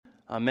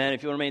Amen.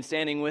 If you'll remain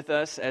standing with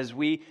us as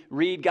we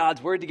read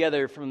God's word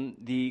together from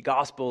the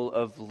Gospel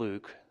of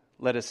Luke,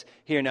 let us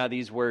hear now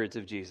these words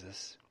of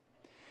Jesus.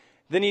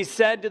 Then he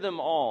said to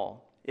them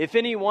all, "If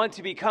any want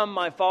to become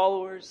my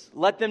followers,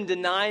 let them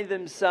deny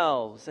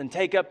themselves and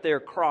take up their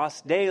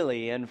cross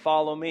daily and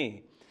follow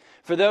me.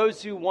 For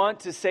those who want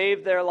to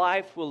save their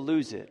life will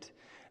lose it,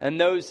 and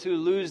those who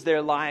lose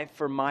their life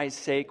for my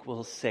sake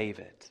will save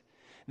it."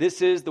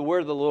 This is the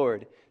word of the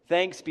Lord.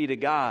 Thanks be to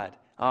God.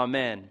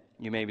 Amen.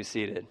 You may be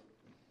seated.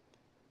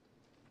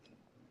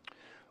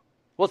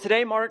 Well,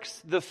 today marks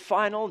the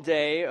final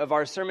day of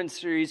our sermon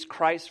series,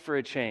 Christ for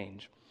a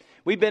Change.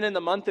 We've been in the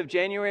month of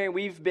January.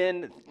 We've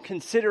been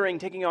considering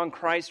taking on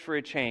Christ for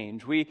a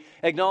change. We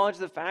acknowledge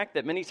the fact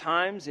that many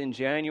times in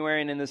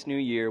January and in this new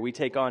year, we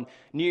take on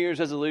New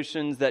Year's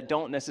resolutions that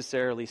don't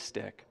necessarily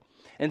stick.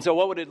 And so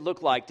what would it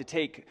look like to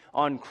take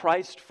on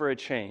Christ for a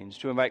change,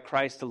 to invite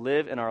Christ to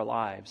live in our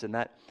lives? And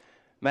that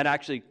might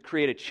actually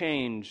create a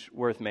change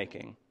worth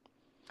making.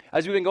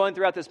 As we've been going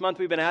throughout this month,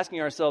 we've been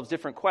asking ourselves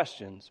different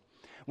questions.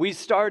 We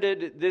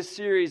started this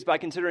series by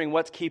considering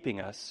what's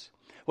keeping us.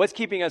 What's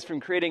keeping us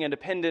from creating a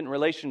dependent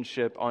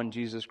relationship on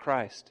Jesus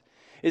Christ?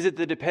 Is it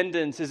the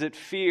dependence? Is it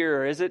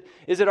fear? Is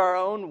it our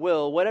own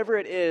will? Whatever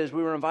it is,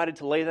 we were invited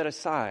to lay that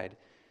aside,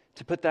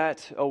 to put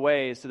that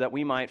away so that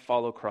we might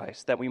follow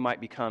Christ, that we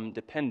might become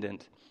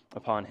dependent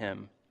upon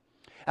Him.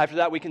 After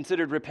that, we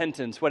considered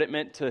repentance, what it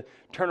meant to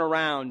turn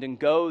around and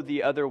go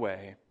the other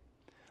way.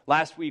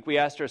 Last week, we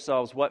asked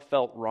ourselves what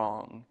felt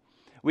wrong.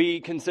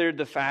 We considered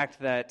the fact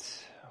that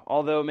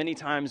although many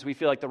times we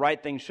feel like the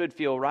right thing should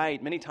feel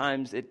right, many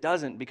times it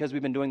doesn't because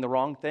we've been doing the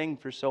wrong thing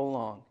for so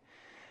long.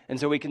 And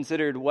so we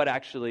considered what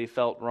actually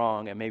felt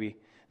wrong, and maybe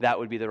that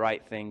would be the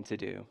right thing to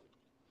do.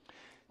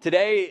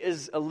 Today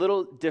is a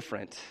little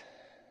different.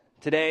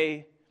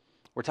 Today,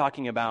 we're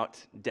talking about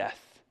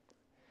death.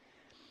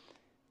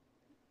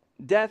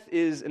 Death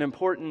is an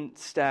important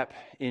step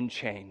in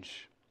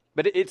change.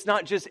 But it's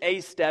not just a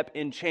step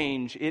in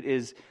change, it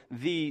is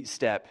the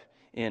step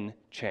in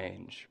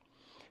change.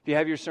 If you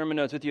have your sermon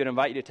notes with you, I'd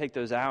invite you to take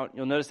those out.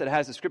 You'll notice that it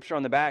has the scripture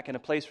on the back and a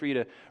place for you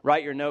to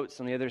write your notes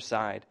on the other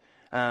side.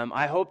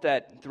 I hope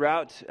that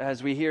throughout,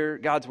 as we hear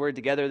God's word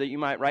together, that you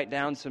might write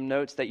down some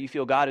notes that you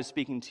feel God is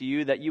speaking to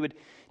you, that you would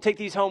take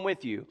these home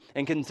with you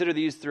and consider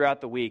these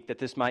throughout the week, that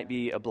this might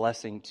be a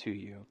blessing to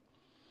you.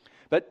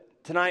 But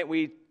tonight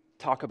we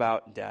talk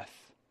about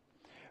death.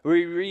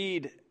 We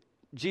read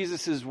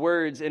Jesus'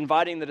 words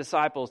inviting the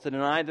disciples to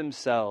deny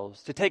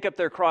themselves, to take up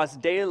their cross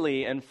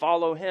daily and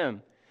follow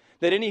Him.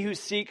 That any who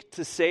seek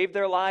to save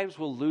their lives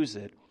will lose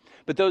it,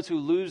 but those who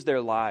lose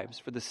their lives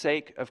for the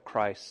sake of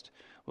Christ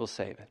will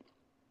save it.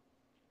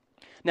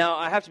 Now,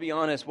 I have to be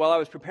honest, while I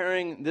was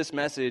preparing this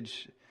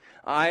message,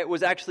 I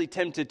was actually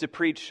tempted to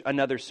preach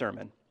another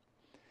sermon.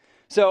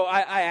 So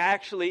I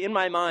actually, in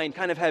my mind,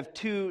 kind of have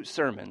two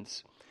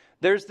sermons.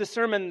 There's the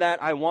sermon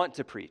that I want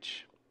to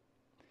preach.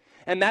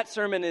 And that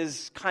sermon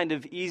is kind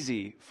of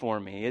easy for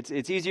me.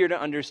 It's easier to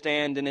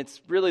understand, and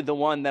it's really the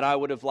one that I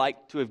would have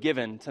liked to have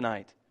given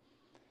tonight.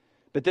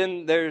 But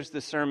then there's the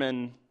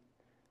sermon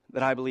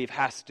that I believe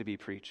has to be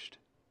preached.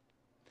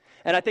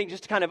 And I think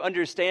just to kind of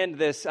understand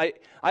this,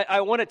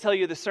 I want to tell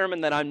you the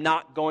sermon that I'm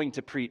not going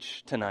to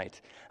preach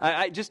tonight.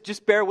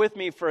 Just bear with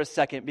me for a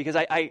second, because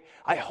I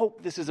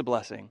hope this is a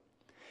blessing.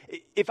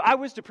 If I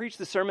was to preach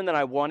the sermon that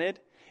I wanted,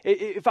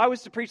 if I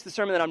was to preach the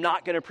sermon that I'm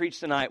not going to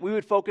preach tonight, we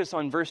would focus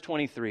on verse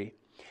 23.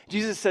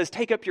 Jesus says,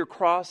 "Take up your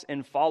cross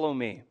and follow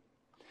me."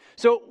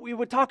 So we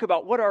would talk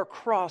about what our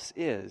cross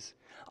is.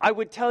 I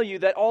would tell you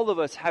that all of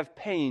us have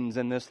pains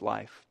in this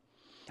life.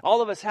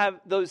 All of us have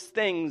those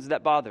things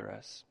that bother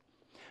us.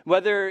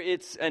 Whether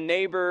it's a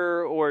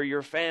neighbor or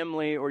your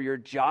family or your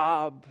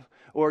job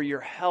or your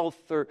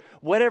health or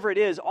whatever it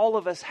is, all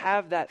of us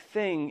have that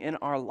thing in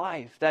our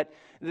life, that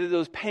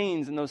those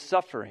pains and those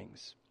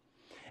sufferings.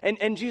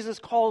 And Jesus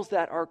calls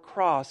that our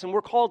cross, and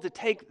we're called to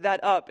take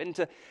that up and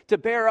to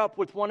bear up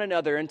with one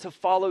another and to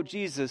follow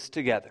Jesus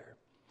together.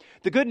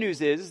 The good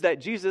news is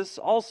that Jesus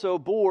also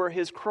bore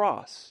His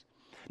cross,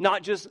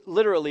 not just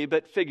literally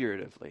but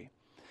figuratively.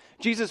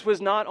 Jesus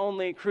was not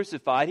only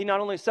crucified, He not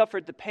only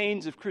suffered the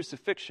pains of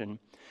crucifixion,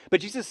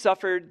 but Jesus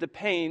suffered the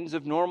pains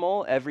of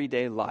normal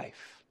everyday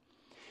life.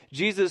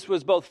 Jesus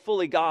was both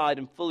fully God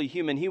and fully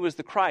human. He was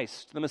the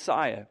Christ, the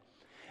Messiah.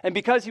 And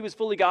because He was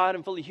fully God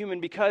and fully human,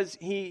 because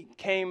He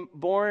came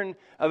born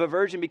of a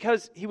virgin,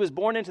 because He was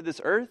born into this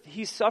earth,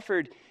 He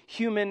suffered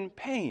human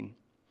pain.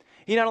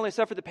 He not only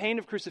suffered the pain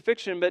of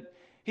crucifixion, but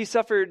He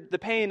suffered the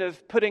pain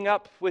of putting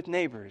up with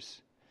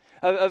neighbors,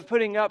 of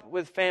putting up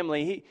with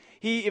family.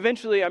 He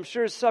eventually, I'm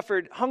sure,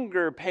 suffered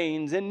hunger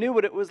pains and knew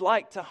what it was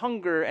like to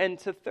hunger and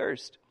to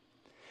thirst.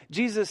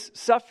 Jesus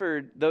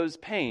suffered those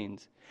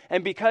pains,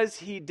 and because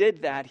He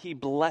did that, He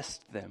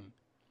blessed them.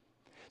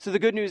 So the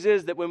good news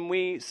is that when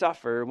we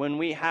suffer, when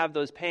we have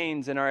those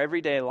pains in our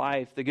everyday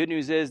life, the good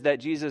news is that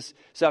Jesus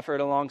suffered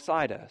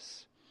alongside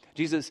us.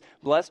 Jesus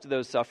blessed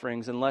those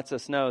sufferings and lets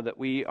us know that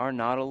we are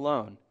not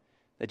alone,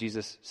 that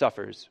Jesus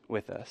suffers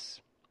with us.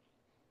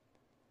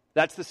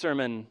 That's the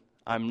sermon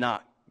I'm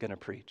not going to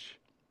preach.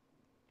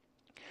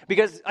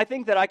 Because I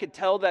think that I could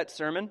tell that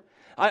sermon.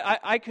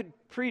 I could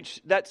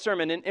preach that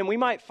sermon, and we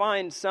might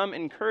find some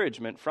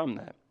encouragement from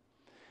that.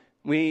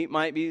 We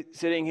might be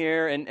sitting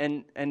here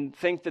and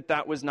think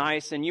that was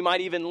nice, and you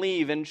might even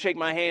leave and shake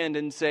my hand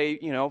and say,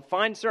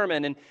 fine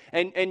sermon,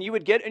 and you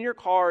would get in your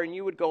car and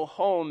you would go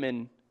home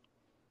and,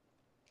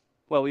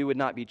 well, we would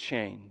not be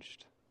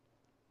changed.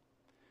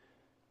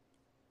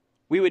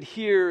 We would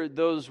hear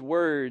those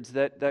words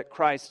that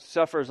Christ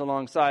suffers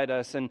alongside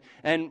us,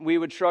 and we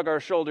would shrug our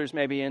shoulders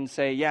maybe and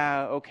say,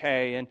 yeah,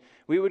 okay, and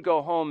we would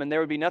go home, and there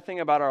would be nothing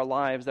about our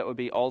lives that would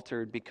be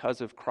altered because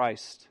of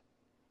Christ.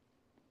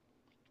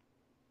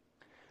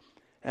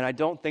 And I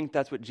don't think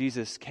that's what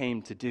Jesus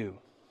came to do.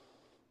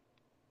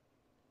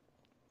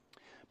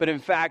 But in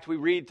fact, we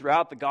read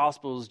throughout the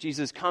Gospels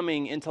Jesus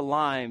coming into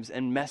lives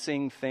and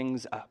messing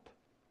things up.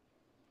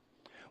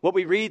 What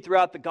we read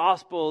throughout the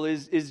gospel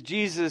is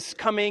Jesus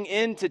coming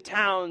into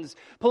towns,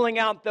 pulling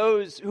out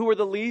those who were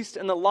the least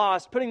and the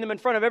lost, putting them in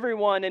front of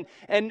everyone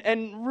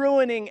and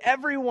ruining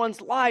everyone's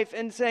life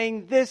and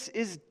saying, this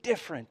is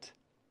different.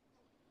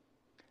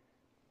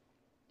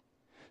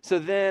 So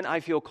then I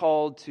feel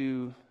called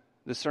to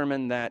the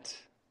sermon that,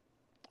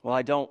 well,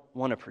 I don't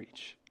want to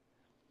preach.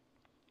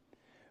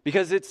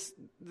 Because it's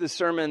the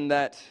sermon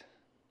that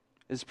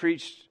is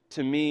preached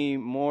to me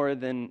more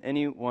than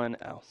anyone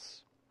else.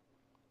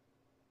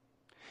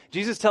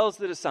 Jesus tells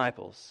the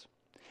disciples,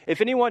 if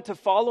anyone to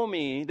follow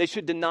me, they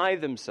should deny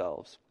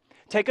themselves,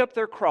 take up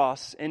their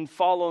cross, and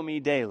follow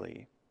me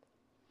daily.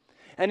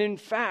 And in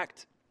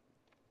fact,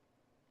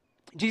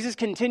 Jesus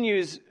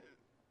continues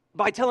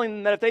by telling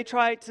them that if they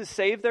try to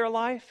save their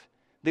life,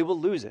 they will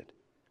lose it.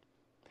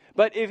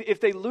 But if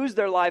they lose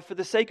their life for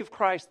the sake of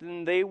Christ,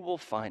 then they will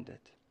find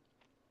it.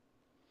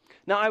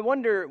 Now, I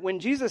wonder, when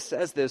Jesus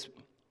says this,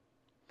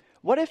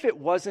 what if it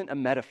wasn't a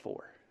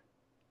metaphor?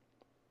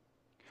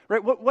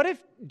 Right? What if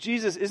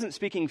Jesus isn't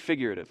speaking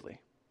figuratively?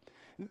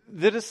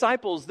 The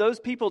disciples, those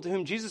people to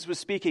whom Jesus was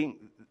speaking,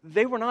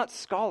 they were not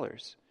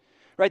scholars.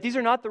 Right? These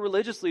are not the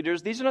religious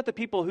leaders. These are not the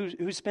people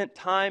who spent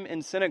time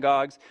in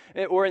synagogues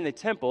or in the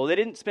temple. They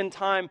didn't spend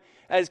time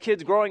as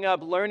kids growing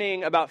up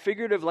learning about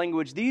figurative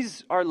language.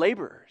 These are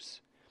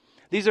laborers.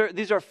 These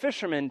are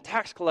fishermen,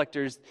 tax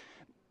collectors.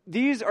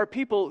 These are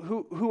people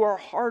who are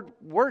hard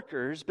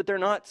workers, but they're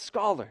not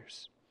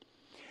scholars.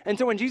 And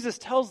so when Jesus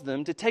tells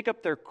them to take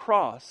up their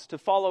cross, to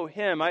follow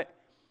him, I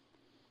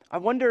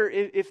wonder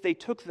if they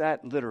took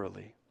that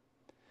literally.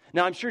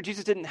 Now, I'm sure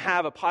Jesus didn't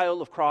have a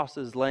pile of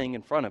crosses laying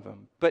in front of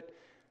him, but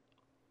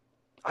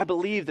I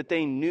believe that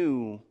they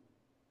knew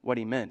what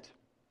he meant.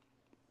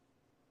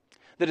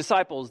 The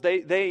disciples,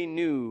 they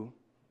knew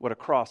what a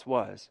cross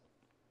was.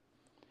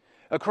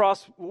 A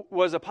cross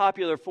was a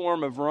popular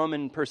form of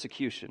Roman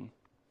persecution.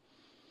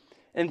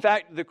 In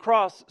fact, the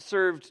cross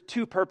served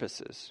two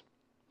purposes.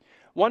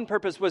 One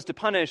purpose was to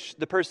punish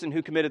the person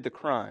who committed the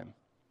crime.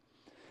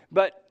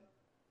 But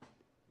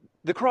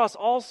the cross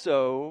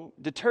also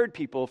deterred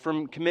people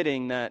from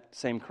committing that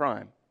same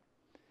crime.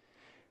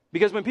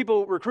 Because when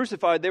people were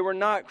crucified, they were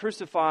not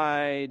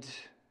crucified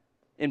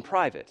in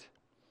private.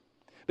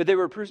 But they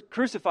were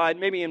crucified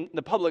maybe in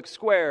the public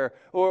square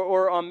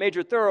or on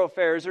major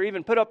thoroughfares or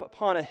even put up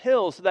upon a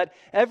hill so that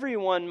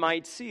everyone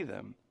might see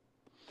them.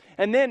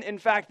 And then, in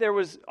fact, there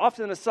was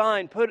often a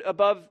sign put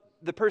above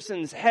the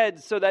person's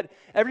head so that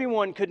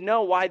everyone could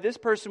know why this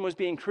person was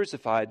being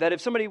crucified. That if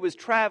somebody was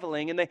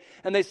traveling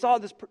and they saw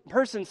this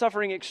person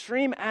suffering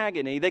extreme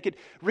agony, they could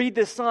read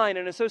this sign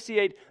and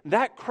associate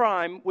that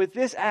crime with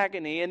this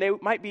agony, and they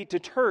might be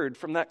deterred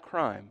from that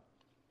crime.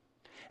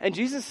 And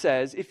Jesus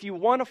says, if you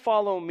want to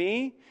follow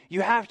me, you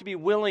have to be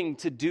willing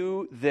to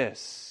do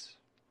this.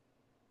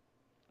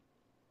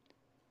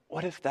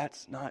 What if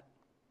that's not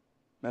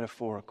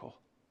metaphorical?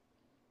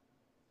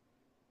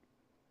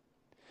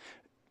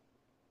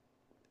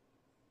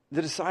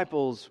 The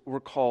disciples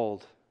were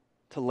called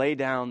to lay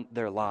down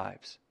their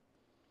lives.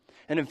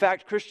 And in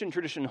fact, Christian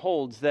tradition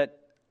holds that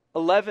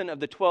 11 of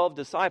the 12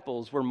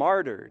 disciples were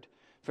martyred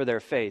for their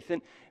faith,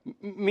 and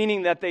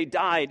meaning that they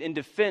died in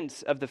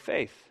defense of the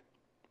faith.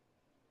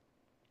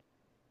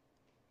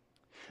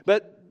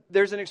 But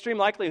there's an extreme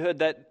likelihood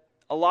that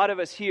a lot of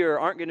us here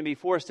aren't going to be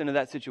forced into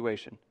that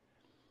situation.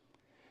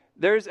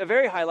 There's a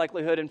very high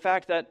likelihood, in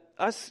fact, that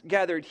us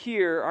gathered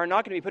here are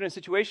not going to be put in a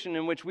situation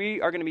in which we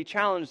are going to be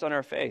challenged on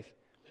our faith.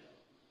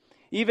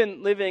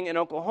 Even living in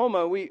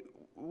Oklahoma,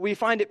 we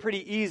find it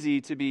pretty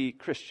easy to be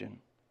Christian.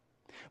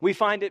 We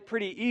find it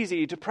pretty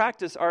easy to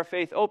practice our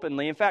faith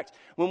openly. In fact,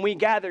 when we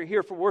gather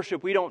here for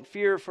worship, we don't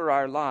fear for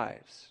our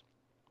lives.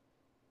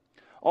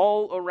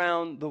 All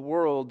around the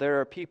world, there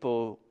are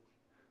people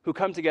who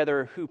come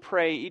together, who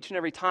pray each and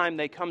every time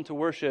they come to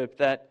worship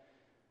that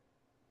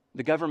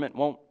the government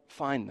won't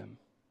find them,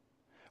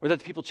 or that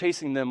the people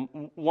chasing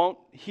them won't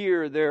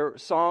hear their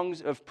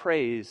songs of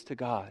praise to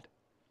God.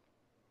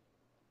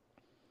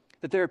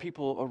 That there are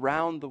people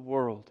around the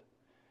world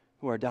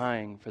who are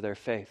dying for their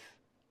faith.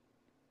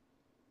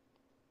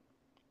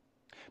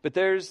 But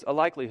there's a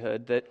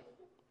likelihood that,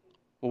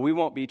 well, we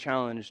won't be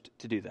challenged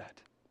to do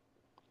that.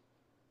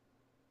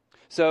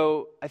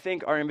 So I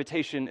think our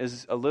invitation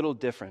is a little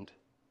different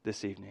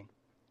this evening.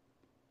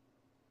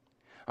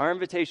 Our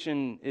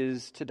invitation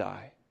is to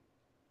die,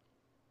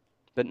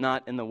 but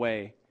not in the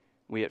way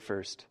we at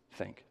first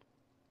think.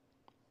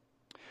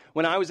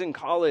 When I was in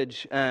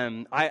college,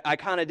 I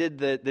kind of did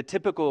the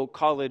typical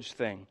college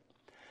thing.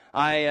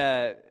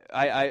 I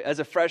as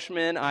a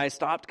freshman, I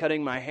stopped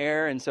cutting my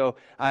hair, and so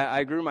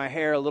I grew my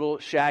hair a little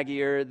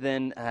shaggier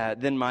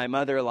than my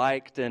mother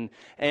liked, and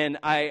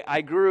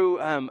I grew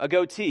a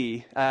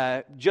goatee,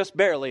 just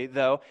barely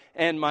though,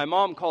 and my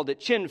mom called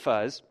it chin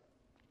fuzz,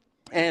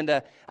 and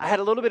I had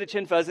a little bit of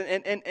chin fuzz,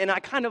 and I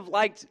kind of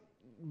liked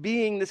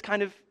being this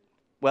kind of,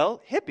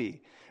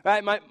 hippie,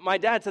 right? My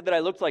dad said that I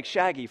looked like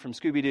Shaggy from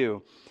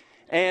Scooby-Doo,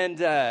 and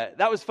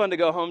that was fun to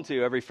go home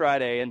to every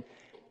Friday,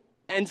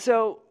 and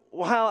so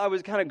while I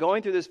was kind of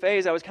going through this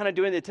phase, I was kind of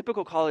doing the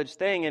typical college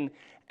thing,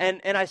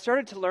 and I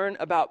started to learn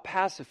about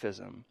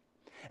pacifism.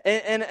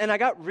 And I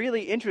got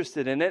really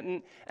interested in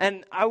it,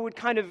 and I would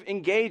kind of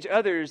engage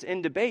others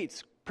in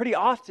debates pretty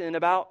often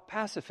about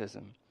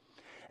pacifism.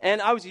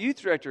 And I was a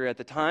youth director at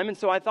the time, and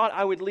so I thought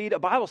I would lead a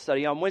Bible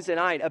study on Wednesday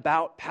night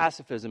about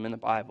pacifism in the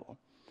Bible.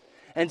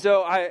 And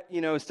so I,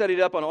 studied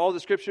up on all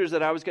the scriptures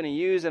that I was going to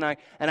use, and I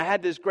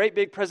had this great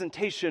big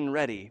presentation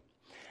ready.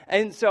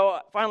 And so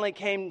finally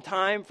came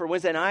time for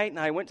Wednesday night, and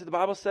I went to the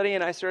Bible study,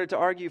 and I started to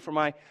argue for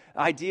my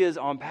ideas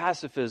on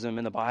pacifism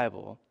in the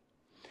Bible.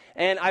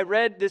 And I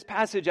read this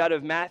passage out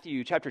of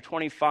Matthew chapter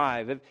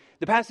 25,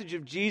 the passage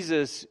of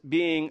Jesus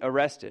being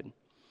arrested.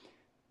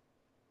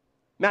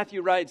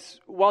 Matthew writes,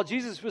 while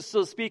Jesus was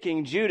still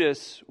speaking,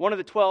 Judas, one of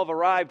the 12,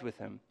 arrived with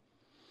him,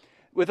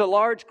 with a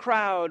large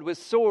crowd with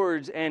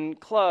swords and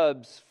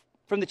clubs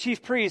from the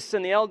chief priests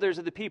and the elders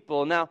of the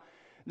people. Now,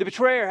 the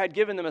betrayer had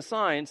given them a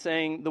sign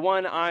saying, "The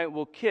one I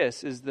will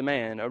kiss is the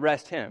man.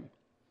 Arrest him."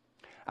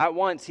 At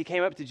once he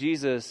came up to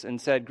Jesus and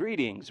said,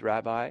 "Greetings,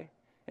 Rabbi,"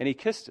 and he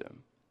kissed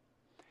him.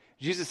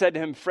 Jesus said to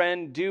him,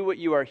 "Friend, do what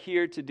you are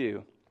here to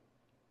do."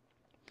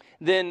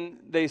 Then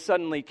they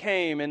suddenly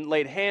came and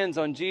laid hands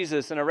on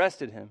Jesus and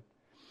arrested him.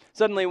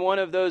 Suddenly one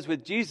of those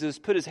with Jesus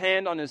put his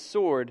hand on his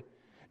sword,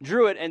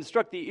 drew it, and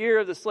struck the ear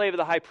of the slave of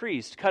the high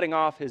priest, cutting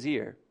off his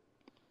ear.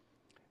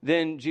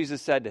 Then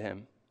Jesus said to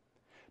him,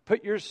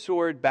 "Put your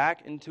sword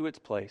back into its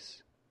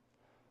place,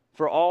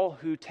 for all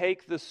who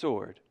take the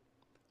sword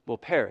will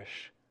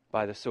perish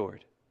by the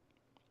sword."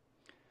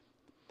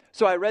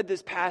 So I read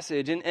this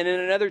passage, and in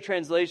another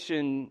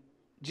translation,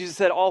 Jesus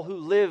said, "All who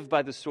live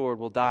by the sword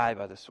will die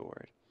by the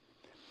sword."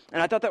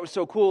 And I thought that was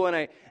so cool, and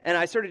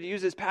I started to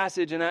use this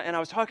passage, and I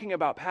was talking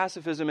about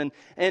pacifism,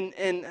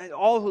 and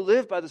all who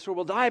live by the sword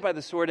will die by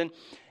the sword.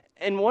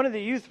 And one of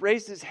the youth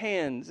raised his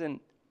hands, and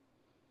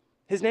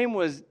his name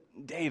was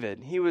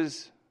David. He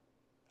was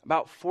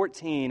about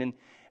 14,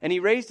 and he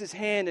raised his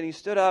hand, and he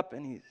stood up,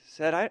 and he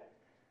said, I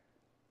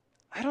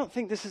don't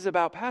think this is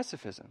about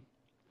pacifism.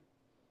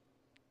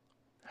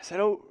 I said,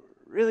 "Oh,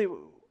 really?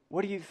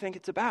 What do you think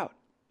it's about?"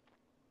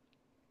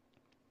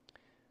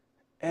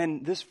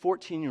 And this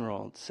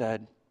 14-year-old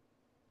said,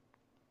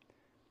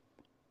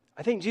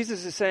 "I think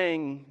Jesus is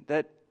saying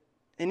that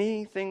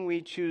anything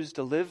we choose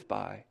to live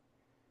by,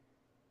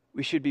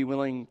 we should be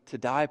willing to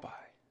die by.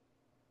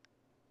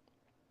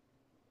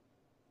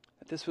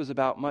 That this was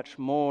about much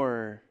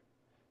more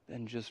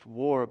than just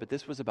war, but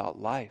this was about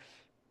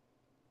life.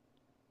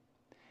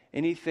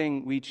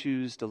 Anything we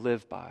choose to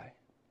live by,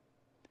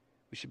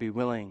 we should be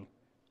willing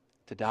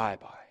to die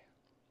by."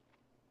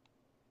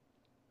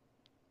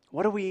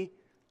 What do we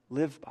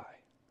live by?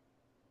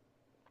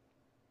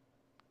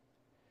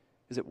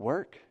 Is it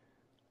work?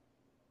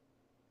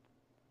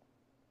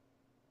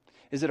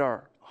 Is it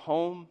our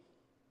home?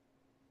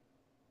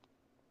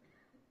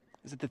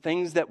 Is it the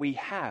things that we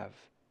have?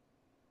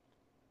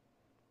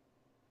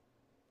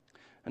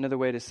 Another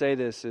way to say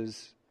this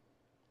is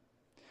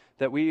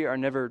that we are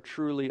never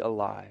truly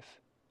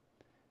alive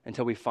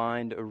until we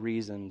find a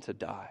reason to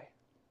die.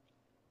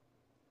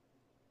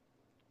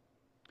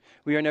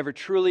 We are never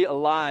truly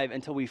alive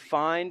until we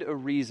find a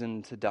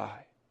reason to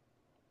die.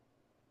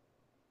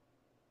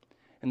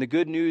 And the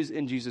good news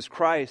in Jesus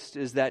Christ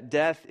is that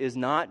death is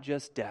not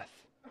just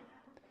death.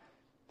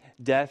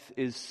 Death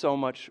is so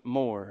much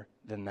more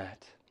than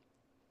that.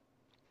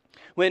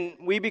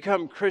 When we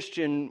become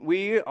Christian,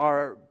 we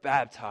are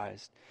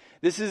baptized.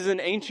 This is an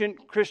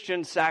ancient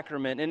Christian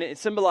sacrament, and it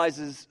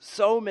symbolizes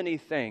so many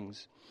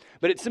things.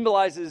 But it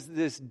symbolizes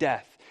this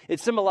death. It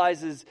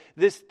symbolizes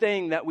this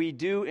thing that we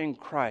do in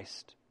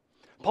Christ.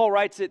 Paul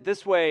writes it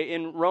this way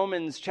in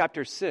Romans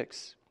chapter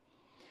 6.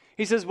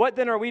 He says, "What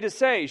then are we to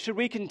say? Should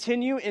we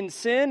continue in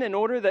sin in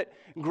order that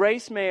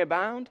grace may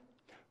abound?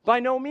 By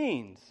no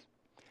means.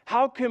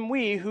 How can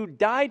we who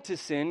died to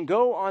sin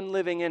go on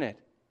living in it?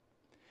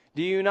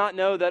 Do you not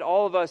know that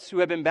all of us who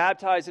have been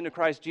baptized into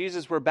Christ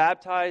Jesus were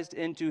baptized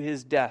into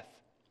his death?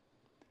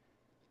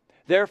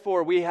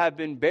 Therefore, we have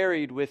been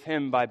buried with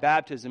him by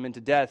baptism into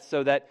death,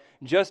 so that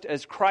just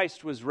as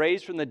Christ was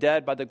raised from the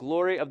dead by the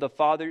glory of the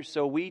Father,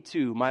 so we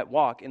too might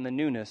walk in the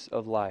newness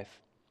of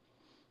life."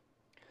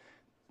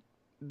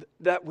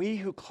 that we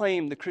who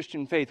claim the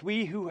Christian faith,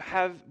 we who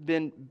have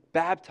been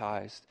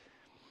baptized,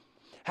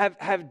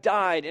 have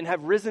died and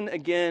have risen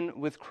again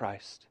with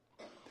Christ,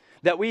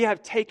 that we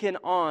have taken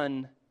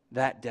on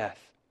that death.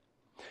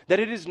 That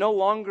it is no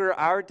longer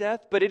our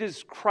death, but it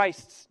is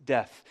Christ's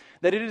death.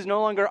 That it is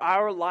no longer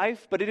our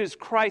life, but it is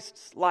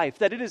Christ's life.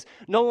 That it is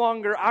no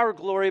longer our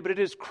glory, but it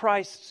is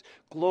Christ's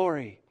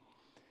glory.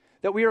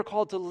 That we are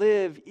called to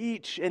live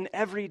each and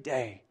every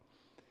day,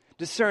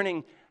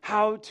 discerning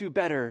how to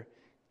better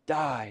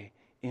die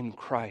in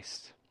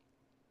Christ.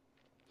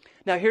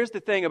 Now, here's the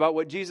thing about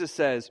what Jesus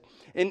says.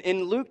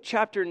 In Luke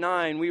chapter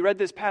 9, we read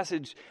this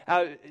passage.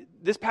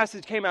 This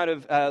passage came out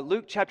of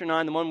Luke chapter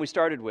 9, the one we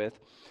started with.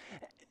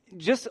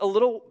 Just a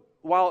little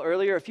while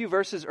earlier, a few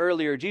verses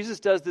earlier,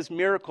 Jesus does this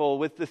miracle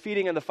with the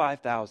feeding of the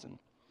 5,000.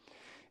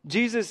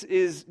 Jesus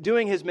is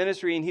doing his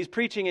ministry, and he's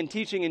preaching and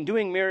teaching and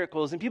doing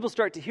miracles, and people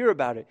start to hear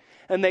about it,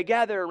 and they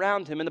gather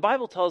around him. And the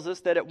Bible tells us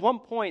that at one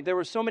point, there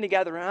were so many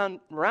gathered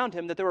around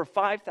him that there were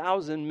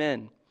 5,000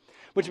 men,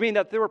 which means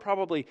that there were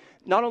probably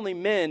not only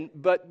men,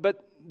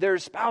 but their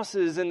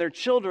spouses and their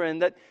children,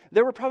 that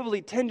there were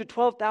probably 10,000 to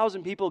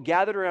 12,000 people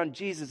gathered around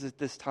Jesus at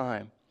this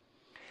time.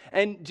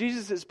 And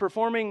Jesus is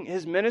performing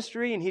his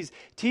ministry, and he's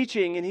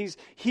teaching, and he's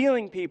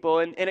healing people,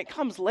 and it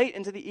comes late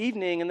into the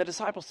evening, and the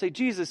disciples say,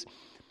 Jesus,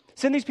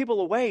 send these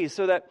people away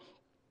so that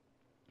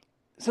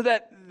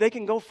they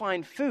can go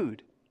find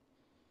food.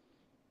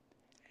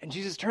 And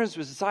Jesus turns to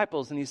his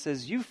disciples and he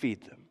says, you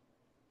feed them.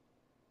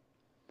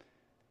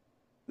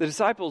 The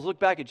disciples look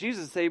back at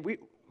Jesus and say,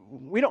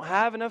 we don't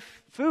have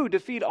enough food to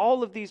feed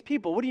all of these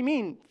people. What do you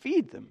mean,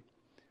 feed them?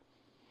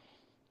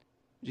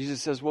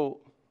 Jesus says, well,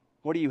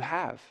 what do you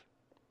have?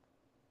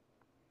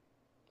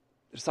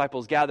 The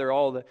disciples gather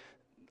all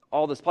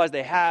the supplies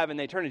they have, and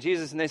they turn to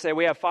Jesus and they say,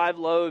 we have 5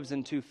 loaves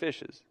and 2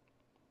 fish.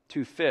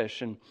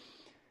 And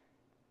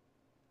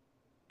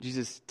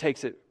Jesus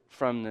takes it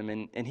from them,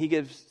 and he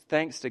gives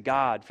thanks to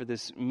God for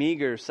this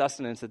meager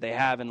sustenance that they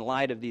have in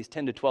light of these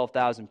 10,000 to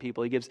 12,000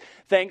 people. He gives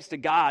thanks to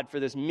God for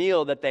this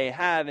meal that they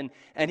have,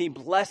 and he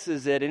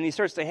blesses it, and he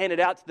starts to hand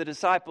it out to the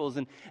disciples,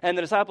 and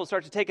the disciples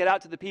start to take it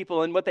out to the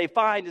people, and what they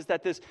find is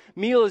that this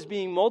meal is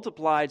being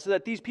multiplied so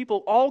that these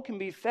people all can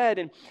be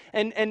fed,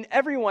 and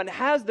everyone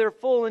has their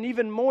full and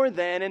even more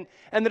than,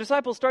 and the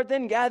disciples start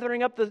then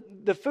gathering up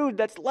the food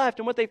that's left,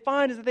 and what they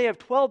find is that they have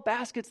 12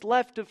 baskets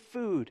left of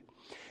food.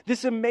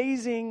 This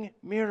amazing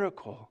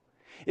miracle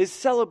is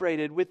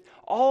celebrated with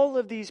all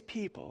of these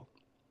people.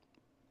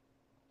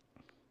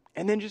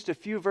 And then just a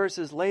few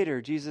verses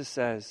later, Jesus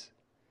says,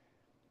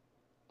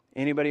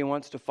 anybody who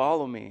wants to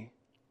follow me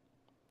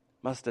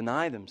must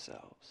deny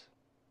themselves,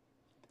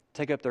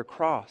 take up their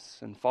cross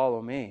and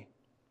follow me.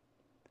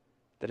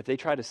 That if they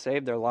try to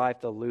save their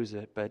life, they'll lose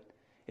it. But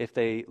if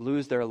they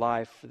lose their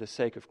life for the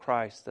sake of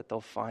Christ, that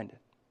they'll find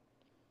it.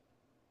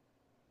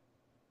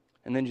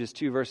 And then just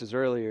 2 verses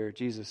earlier,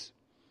 Jesus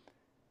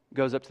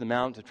goes up to the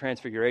Mount of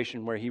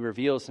Transfiguration where he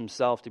reveals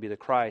himself to be the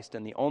Christ,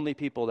 and the only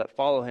people that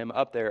follow him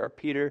up there are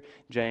Peter,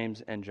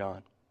 James, and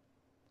John.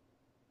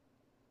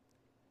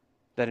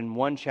 That in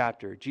one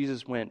chapter,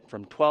 Jesus went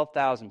from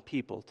 12,000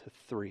 people to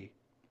 3.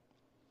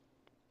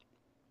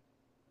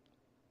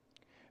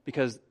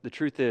 Because the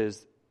truth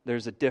is,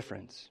 there's a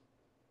difference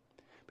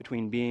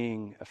between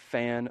being a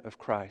fan of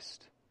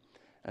Christ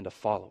and a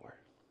follower.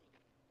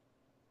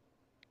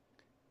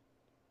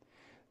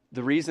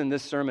 The reason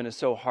this sermon is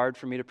so hard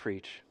for me to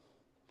preach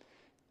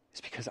is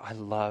because I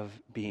love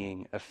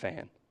being a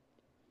fan.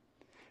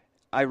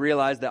 I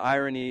realize the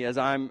irony as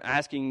I'm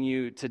asking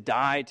you to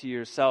die to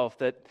yourself,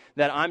 that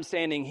I'm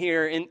standing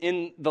here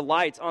in the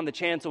lights on the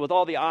chancel with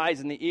all the eyes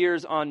and the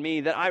ears on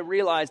me, that I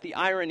realize the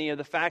irony of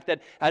the fact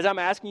that as I'm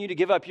asking you to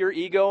give up your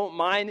ego,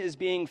 mine is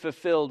being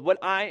fulfilled. What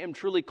I am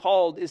truly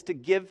called is to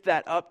give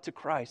that up to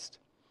Christ.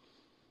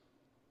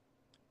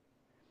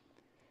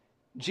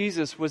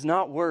 Jesus was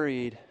not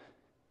worried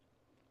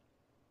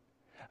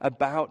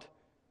about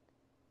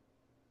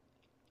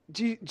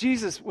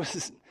Jesus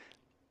was...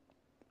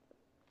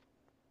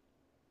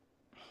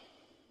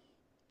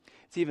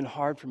 It's even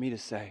hard for me to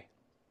say.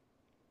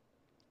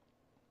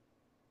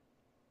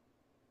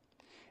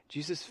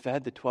 Jesus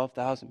fed the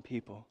 12,000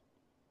 people.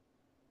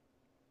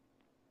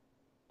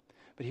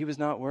 But he was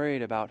not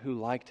worried about who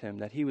liked him,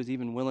 that he was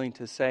even willing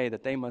to say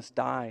that they must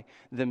die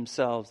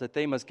themselves, that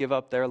they must give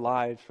up their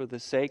lives for the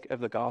sake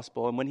of the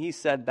gospel. And when he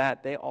said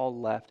that, they all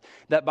left.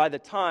 That by the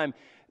time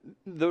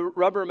the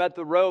rubber met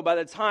the road, by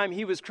the time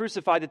he was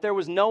crucified, that there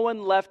was no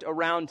one left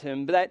around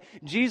him, but that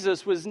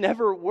Jesus was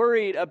never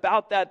worried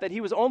about that he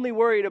was only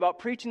worried about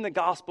preaching the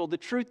gospel. The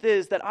truth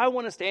is that I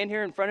want to stand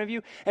here in front of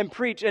you and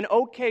preach an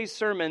okay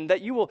sermon that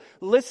you will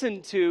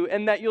listen to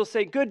and that you'll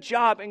say, good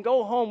job, and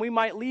go home. We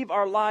might leave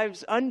our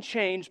lives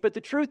unchanged, but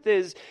the truth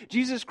is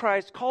Jesus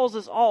Christ calls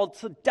us all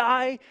to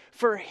die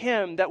for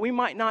him, that we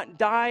might not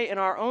die in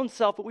our own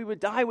self, but we would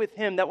die with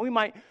him, that we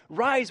might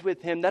rise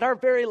with him, that our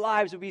very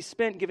lives would be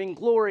spent giving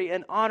glory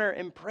and honor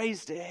and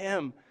praise to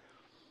him.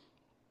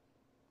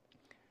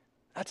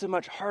 That's a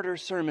much harder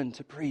sermon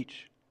to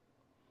preach.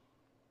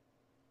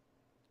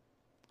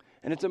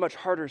 And it's a much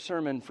harder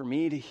sermon for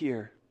me to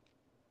hear.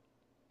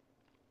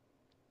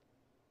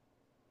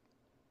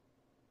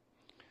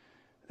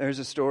 There's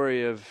a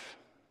story of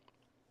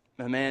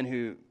a man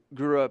who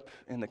grew up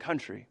in the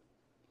country.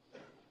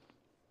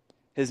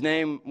 His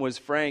name was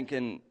Frank,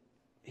 and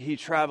he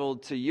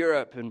traveled to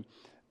Europe. And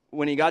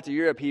when he got to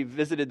Europe, he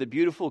visited the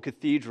beautiful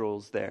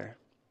cathedrals there.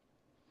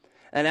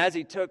 And as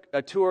he took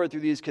a tour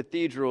through these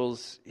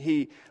cathedrals,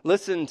 he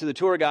listened to the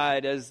tour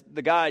guide as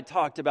the guide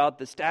talked about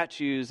the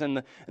statues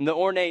and the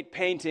ornate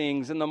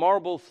paintings and the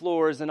marble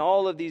floors and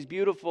all of these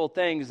beautiful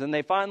things. And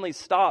they finally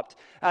stopped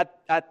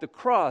at the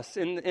cross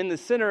in the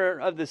center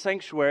of the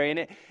sanctuary.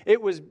 And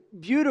it was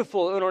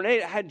beautiful and ornate.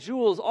 It had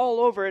jewels all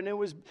over, and it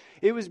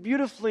was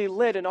beautifully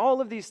lit and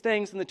all of these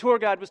things. And the tour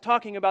guide was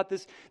talking about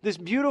this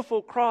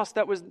beautiful cross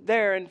that was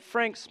there. And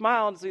Frank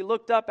smiled as he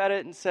looked up at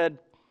it and said,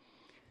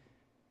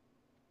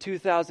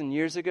 2,000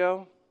 years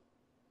ago,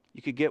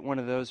 you could get one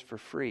of those for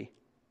free.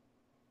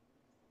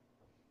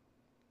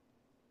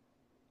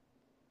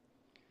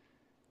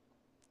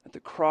 That the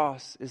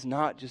cross is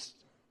not just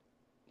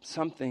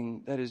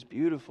something that is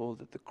beautiful,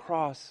 that the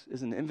cross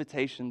is an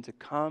invitation to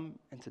come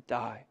and to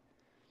die.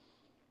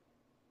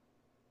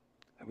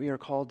 That we are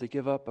called to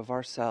give up of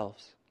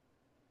ourselves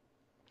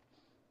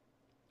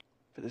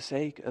for the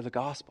sake of the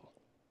gospel.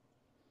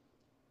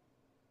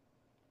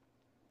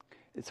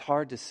 It's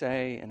hard to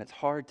say and it's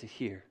hard to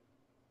hear.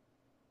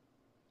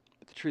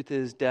 But the truth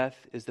is,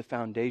 death is the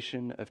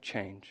foundation of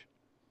change.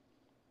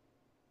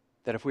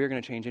 That if we are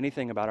going to change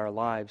anything about our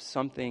lives,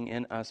 something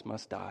in us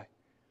must die.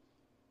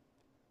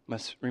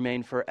 Must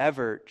remain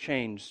forever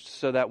changed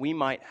so that we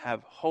might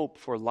have hope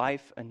for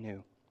life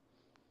anew.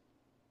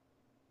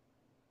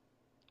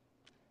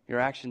 Your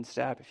action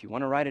step, if you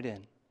want to write it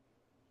in,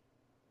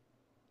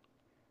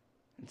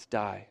 it's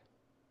die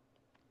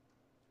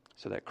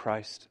so that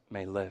Christ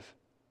may live.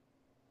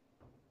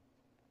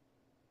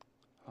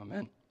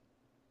 Amen.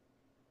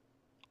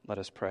 Let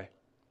us pray.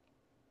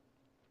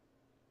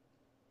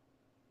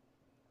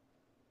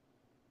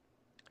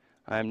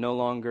 I am no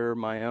longer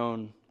my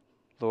own,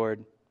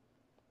 Lord,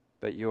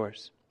 but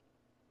yours.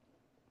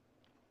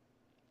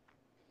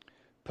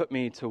 Put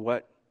me to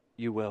what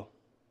you will.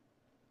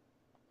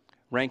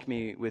 Rank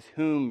me with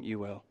whom you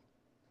will.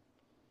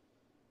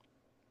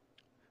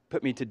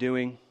 Put me to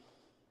doing.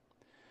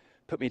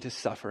 Put me to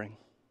suffering.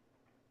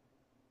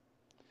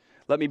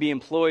 Let me be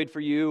employed for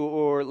you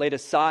or laid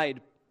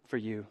aside for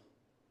you.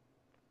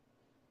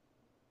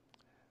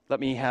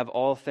 Let me have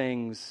all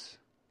things.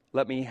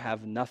 Let me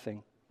have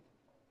nothing.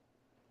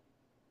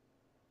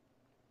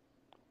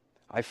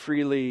 I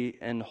freely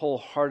and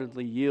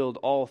wholeheartedly yield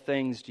all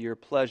things to your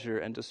pleasure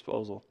and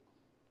disposal.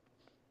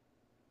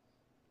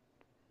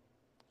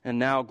 And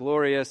now,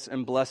 glorious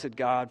and blessed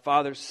God,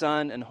 Father,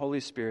 Son, and Holy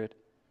Spirit,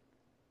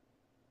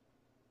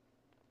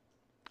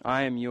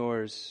 I am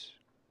yours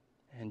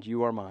and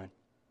you are mine.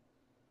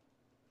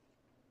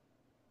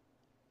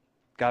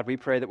 God, we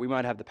pray that we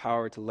might have the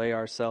power to lay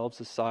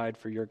ourselves aside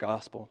for your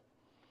gospel.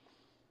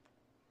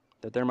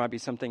 That there might be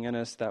something in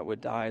us that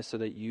would die so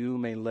that you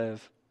may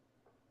live.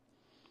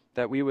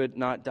 That we would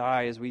not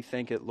die as we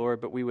think it,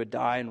 Lord, but we would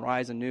die and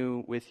rise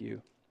anew with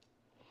you.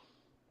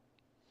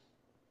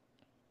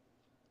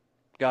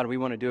 God, we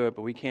want to do it,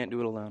 but we can't do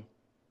it alone.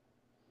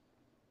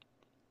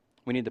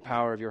 We need the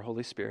power of your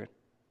Holy Spirit.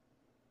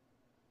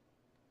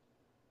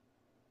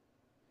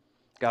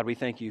 God, we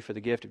thank you for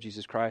the gift of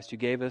Jesus Christ. You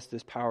gave us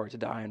this power to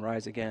die and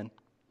rise again.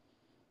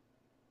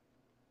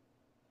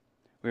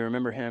 We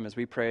remember him as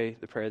we pray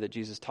the prayer that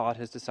Jesus taught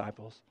his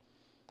disciples,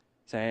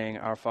 saying,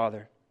 Our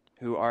Father,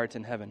 who art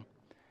in heaven,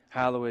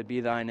 hallowed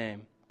be thy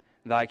name.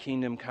 Thy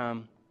kingdom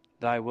come,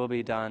 thy will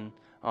be done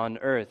on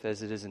earth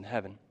as it is in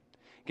heaven.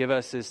 Give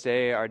us this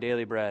day our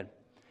daily bread,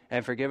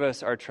 and forgive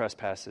us our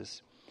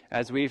trespasses,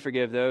 as we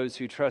forgive those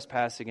who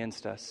trespass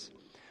against us.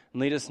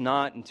 And lead us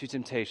not into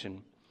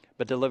temptation,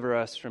 but deliver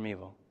us from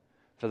evil.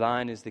 For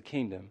thine is the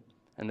kingdom,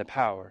 and the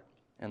power,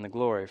 and the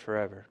glory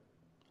forever.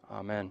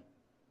 Amen.